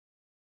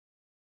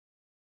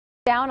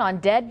Down on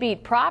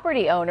deadbeat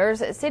property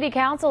owners, City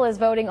Council is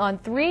voting on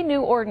 3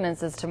 new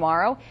ordinances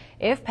tomorrow.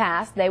 If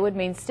passed, they would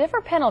mean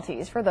stiffer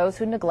penalties for those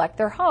who neglect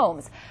their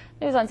homes.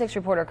 News on 6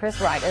 reporter Chris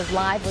Wright is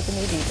live with the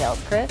new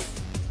details.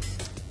 Chris?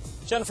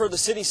 Jennifer, the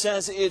city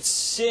says it's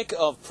sick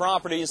of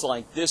properties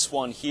like this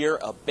one here,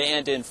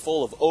 abandoned,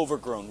 full of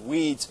overgrown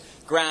weeds,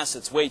 grass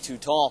that's way too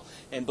tall,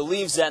 and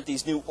believes that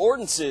these new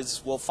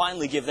ordinances will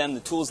finally give them the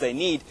tools they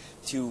need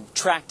to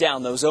track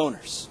down those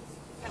owners.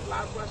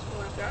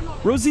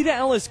 Rosita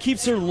Ellis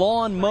keeps her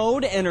lawn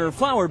mowed and her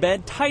flower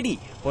bed tidy,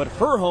 but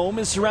her home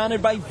is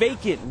surrounded by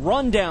vacant,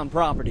 rundown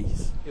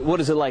properties. What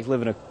is it like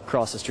living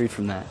across the street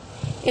from that?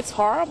 It's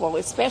horrible,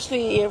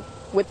 especially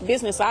if, with the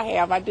business I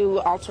have, I do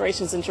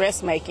alterations and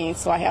dressmaking,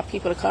 so I have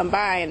people to come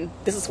by, and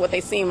this is what they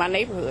see in my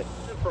neighborhood.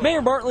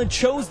 Mayor Bartlett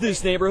chose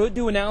this neighborhood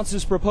to announce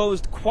his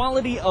proposed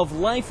quality of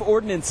life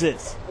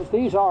ordinances.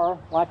 These are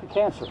like a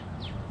cancer.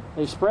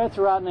 They spread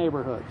throughout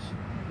neighborhoods.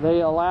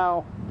 They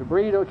allow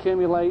debris to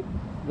accumulate.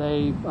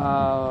 They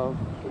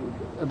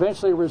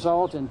eventually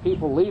result in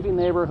people leaving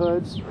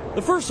neighborhoods.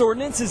 The first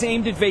ordinance is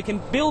aimed at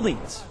vacant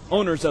buildings.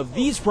 Owners of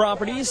these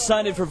properties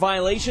cited for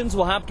violations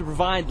will have to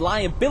provide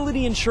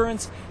liability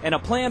insurance and a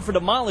plan for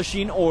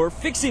demolishing or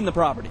fixing the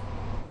property.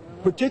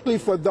 Particularly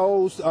for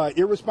those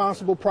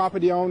irresponsible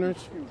property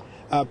owners,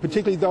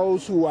 particularly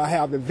those who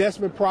have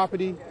investment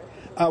property,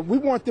 we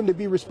want them to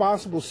be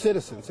responsible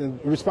citizens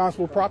and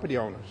responsible property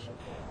owners.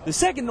 The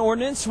second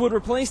ordinance would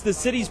replace the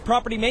city's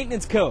property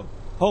maintenance code.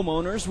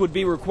 Homeowners would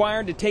be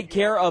required to take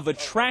care of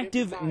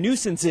attractive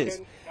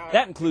nuisances.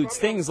 That includes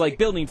things like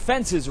building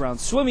fences around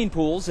swimming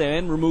pools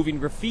and removing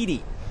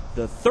graffiti.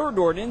 The third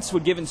ordinance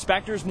would give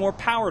inspectors more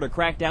power to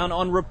crack down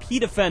on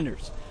repeat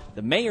offenders.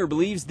 The mayor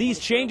believes these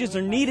changes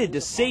are needed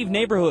to save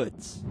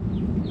neighborhoods.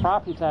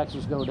 Property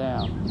taxes go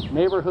down.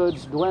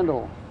 Neighborhoods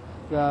dwindle.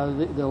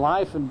 The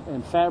life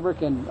and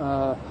fabric and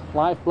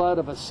lifeblood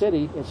of a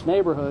city, its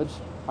neighborhoods,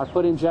 are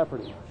put in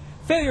jeopardy.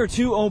 Failure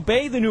to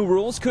obey the new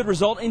rules could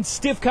result in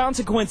stiff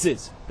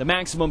consequences. The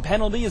maximum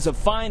penalty is a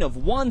fine of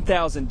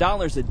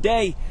 $1,000 a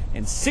day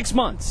and 6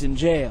 months in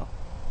jail.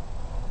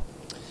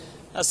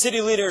 Now,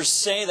 city leaders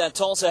say that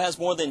Tulsa has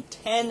more than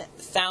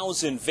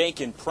 10,000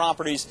 vacant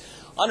properties.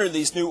 Under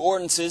these new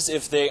ordinances,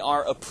 if they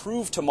are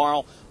approved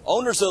tomorrow,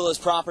 owners of those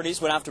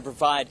properties would have to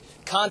provide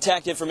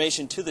contact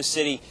information to the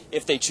city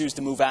if they choose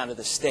to move out of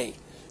the state.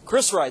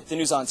 Chris Wright, the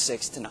News on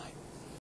 6 tonight.